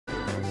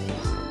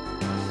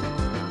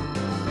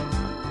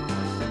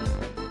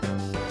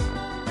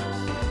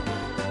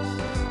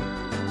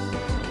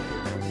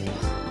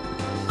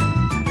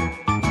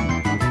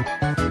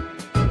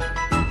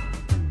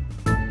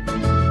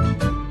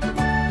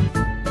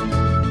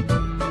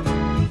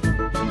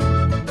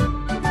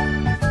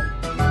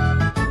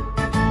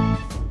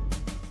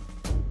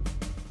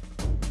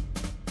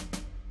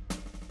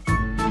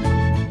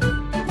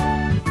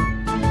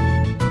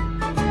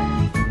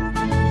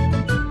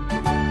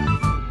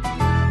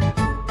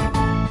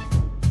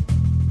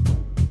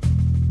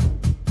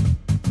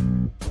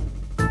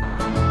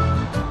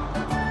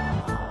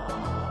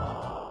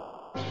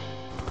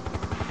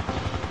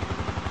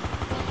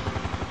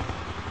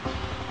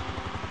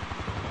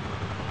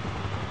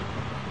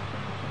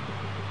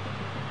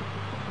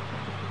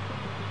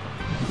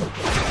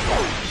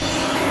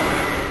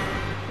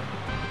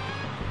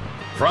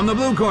From the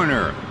blue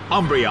corner,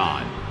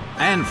 Umbreon.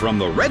 And from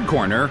the red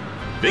corner,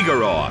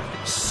 Vigoroth.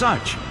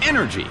 Such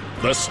energy.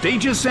 The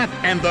stage is set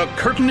and the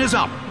curtain is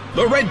up.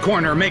 The red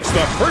corner makes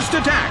the first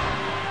attack.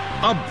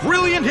 A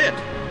brilliant hit.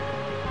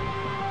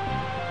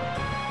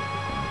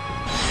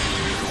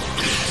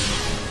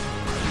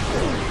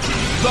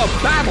 The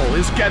battle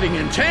is getting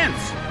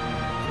intense.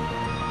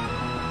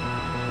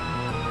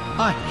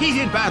 A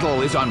heated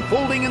battle is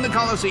unfolding in the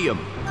Colosseum.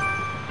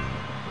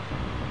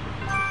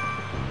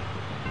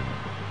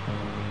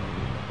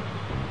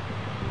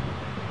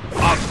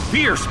 A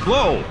fierce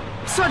blow.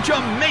 Such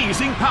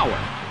amazing power.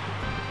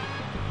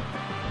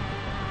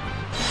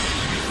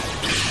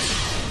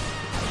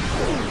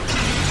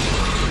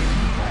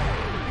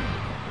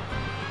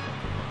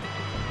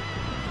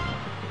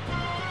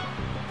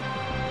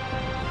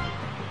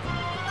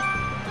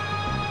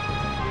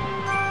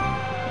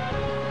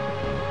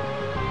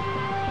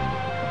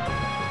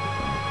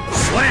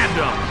 Slammed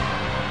him.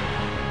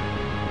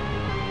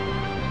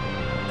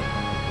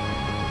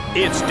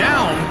 It's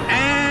down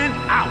and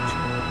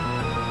out.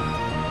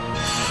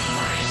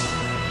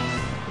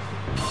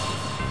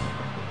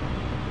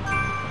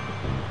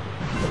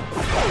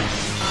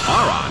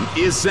 Aron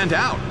is sent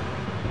out.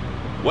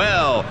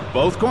 Well,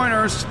 both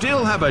corners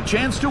still have a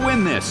chance to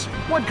win this.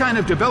 What kind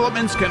of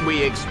developments can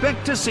we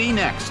expect to see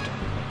next?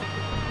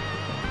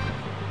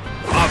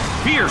 A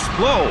fierce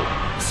blow.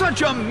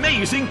 Such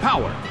amazing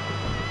power.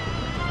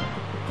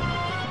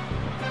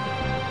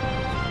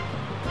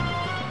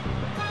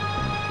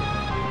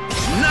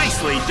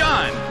 Nicely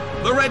done.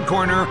 The red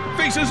corner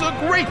faces a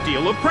great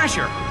deal of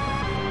pressure.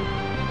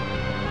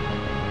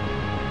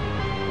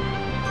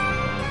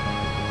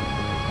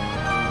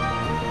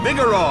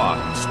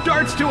 Vigoroth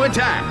starts to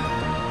attack.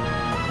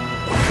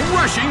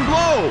 Crushing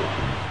blow.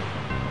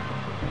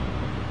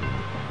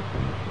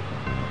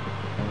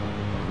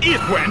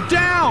 It went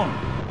down.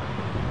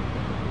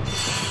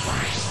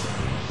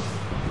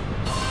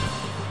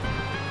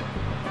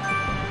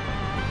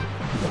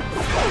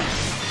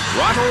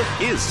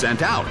 Grotle is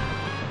sent out.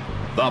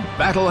 The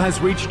battle has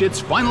reached its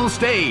final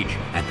stage,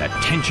 and the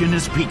tension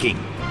is peaking.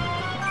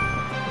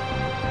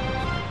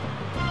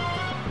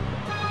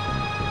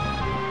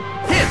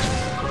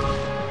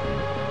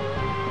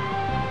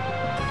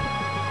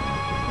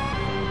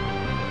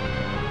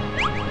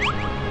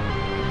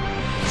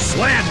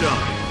 Slammed him.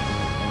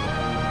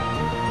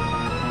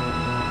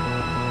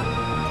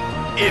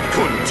 It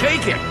couldn't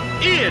take it.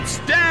 It's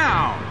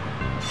down.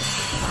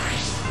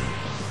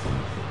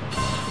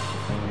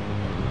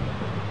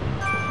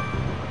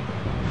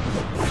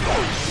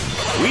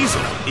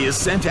 Buizel is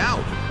sent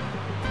out.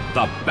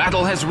 The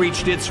battle has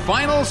reached its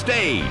final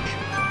stage.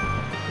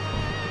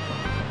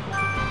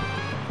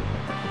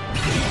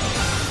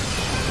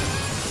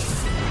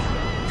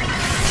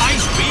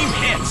 Ice beam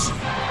hits.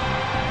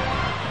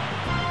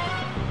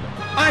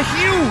 A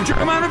huge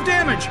amount of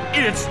damage.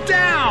 It's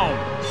down.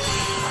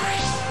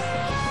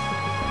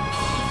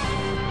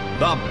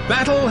 The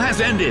battle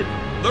has ended.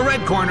 The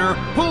red corner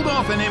pulled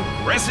off an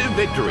impressive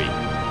victory.